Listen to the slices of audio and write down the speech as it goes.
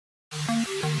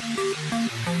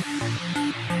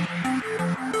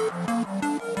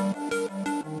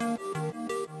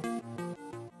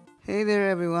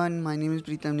everyone, my name is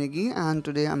Preetam Negi and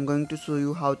today I'm going to show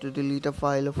you how to delete a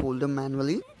file or folder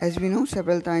manually. As we know,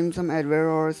 several times some adware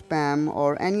or spam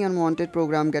or any unwanted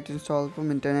program gets installed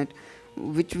from internet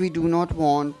which we do not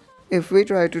want. If we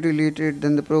try to delete it,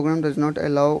 then the program does not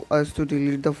allow us to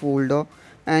delete the folder,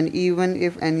 and even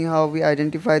if anyhow we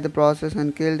identify the process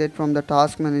and killed it from the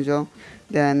task manager,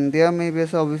 then there may be a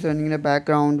service running in the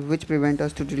background which prevent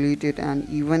us to delete it, and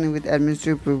even with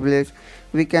administrative privilege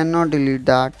we cannot delete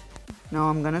that. Now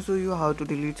I'm gonna show you how to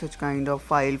delete such kind of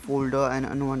file, folder and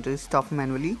unwanted stuff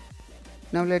manually.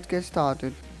 Now let's get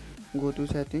started. Go to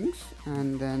settings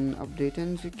and then update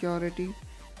and security,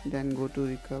 then go to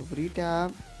recovery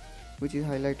tab which is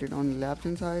highlighted on the left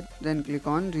hand side, then click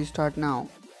on restart now.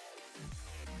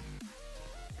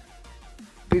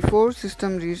 Before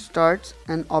system restarts,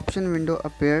 an option window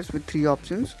appears with three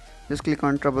options. Just click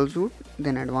on troubleshoot,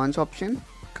 then advanced option,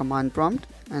 command prompt,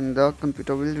 and the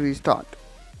computer will restart.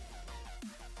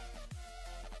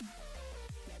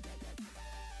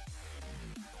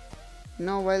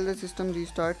 Now while the system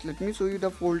restarts, let me show you the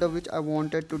folder which I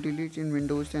wanted to delete in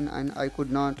Windows 10 and I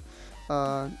could not.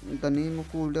 The name of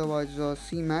folder was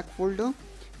CMAC folder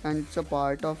and it's a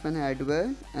part of an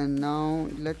adware. And now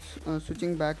let's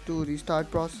switching back to restart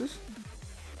process.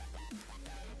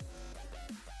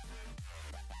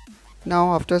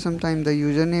 Now after some time the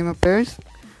username appears.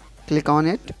 Click on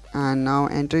it and now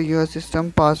enter your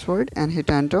system password and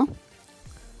hit enter.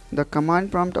 The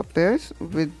command prompt appears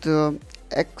with the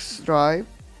X drive.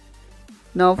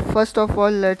 Now first of all,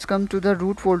 let's come to the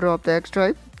root folder of the X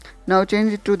drive. Now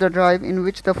change it to the drive in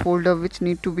which the folder which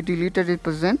need to be deleted is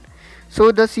present.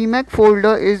 So the CMAC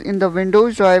folder is in the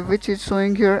Windows drive which is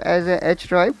showing here as a H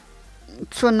drive.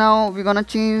 So now we're gonna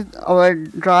change our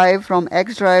drive from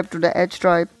X drive to the H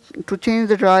drive. To change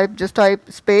the drive, just type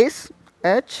space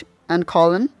H and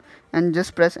colon and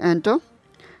just press enter.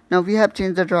 Now we have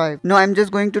changed the drive. Now I'm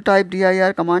just going to type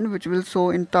dir command which will show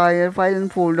entire file and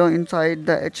folder inside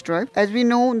the H drive. As we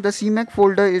know, the CMAC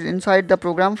folder is inside the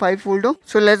program file folder.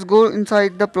 So let's go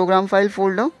inside the program file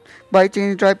folder by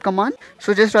change drive command.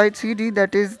 So just write cd,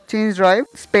 that is change drive,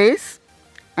 space,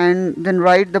 and then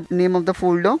write the name of the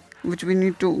folder which we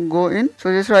need to go in.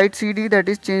 So just write cd, that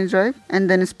is change drive, and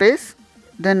then space,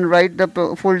 then write the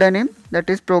folder name, that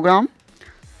is program,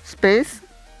 space,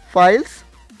 files,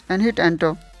 and hit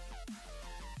enter.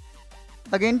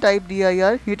 Again type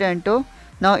dir, hit enter.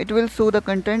 Now it will show the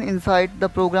content inside the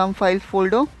program files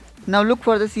folder. Now look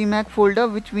for the CMAC folder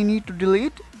which we need to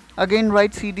delete. Again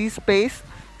write cd space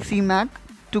CMAC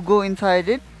to go inside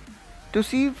it. To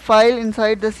see file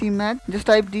inside the CMAC, just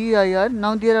type dir.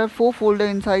 Now there are 4 folders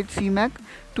inside CMAC.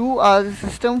 2 are the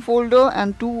system folder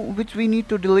and 2 which we need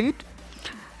to delete.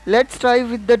 Let's try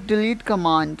with the delete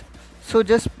command. So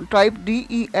just type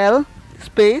del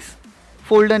space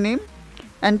folder name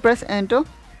and press enter.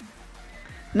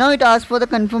 Now it asks for the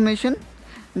confirmation.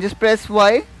 Just press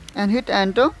Y and hit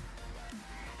enter.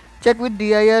 Check with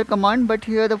dir command, but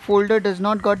here the folder does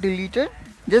not got deleted.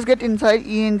 Just get inside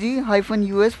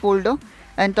eng-us folder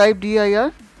and type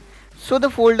dir. So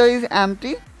the folder is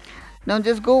empty. Now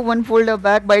just go one folder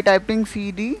back by typing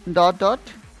cd ...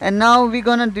 and now we're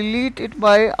gonna delete it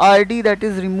by rd, that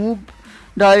is remove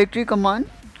directory command.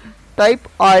 Type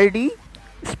rd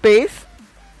space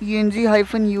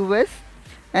eng-us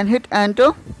and hit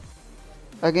enter.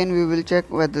 Again we will check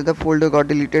whether the folder got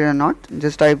deleted or not.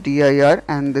 Just type dir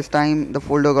and this time the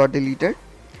folder got deleted.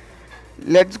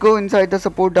 Let's go inside the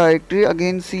support directory.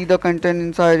 Again see the content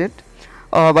inside it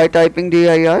by typing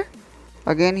dir.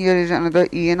 Again here is another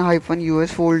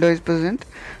en-us folder is present.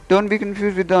 Don't be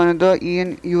confused with the another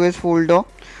en-us folder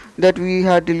that we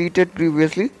had deleted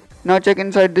previously. Now check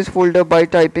inside this folder by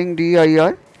typing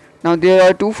dir. Now there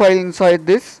are 2 files inside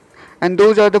this, and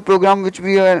those are the program which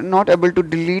we are not able to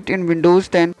delete in Windows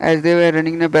 10 as they were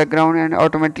running in the background and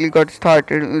automatically got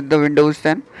started with the Windows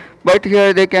 10, but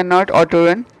here they cannot auto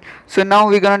run. So now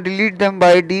we're gonna delete them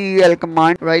by del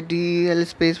command. Write del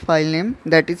space file name,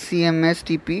 that is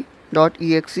cmstp.exe,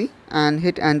 and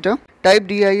hit enter. Type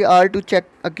dir to check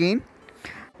again.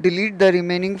 Delete the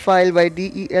remaining file by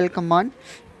del command.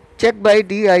 Check by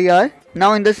dir.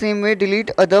 Now in the same way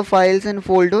delete other files and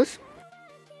folders.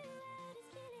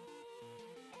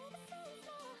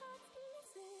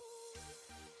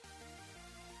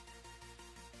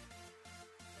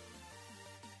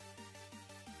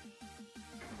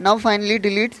 Now finally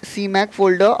delete CMAC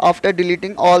folder after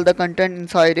deleting all the content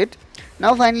inside it.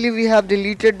 Now finally we have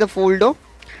deleted the folder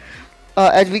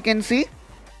as we can see.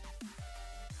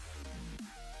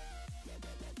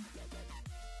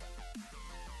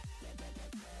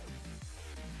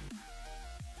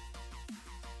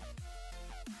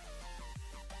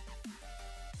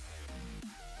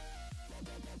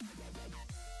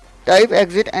 type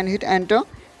exit and hit enter,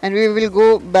 and we will go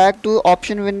back to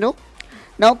option window.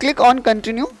 Now click on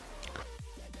continue.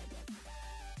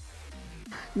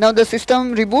 Now the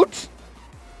system reboots.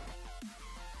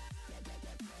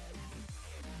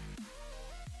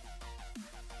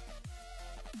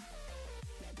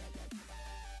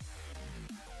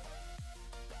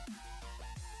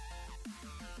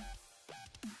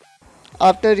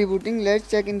 After rebooting,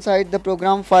 let's check inside the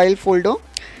program file folder,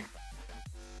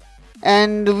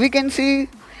 and we can see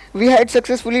we had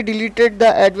successfully deleted the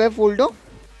adware folder.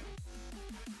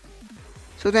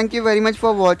 So thank you very much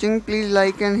for watching. Please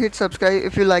like and hit subscribe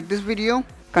if you like this video.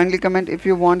 Kindly comment if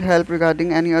you want help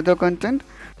regarding any other content.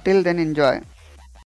 Till then, enjoy.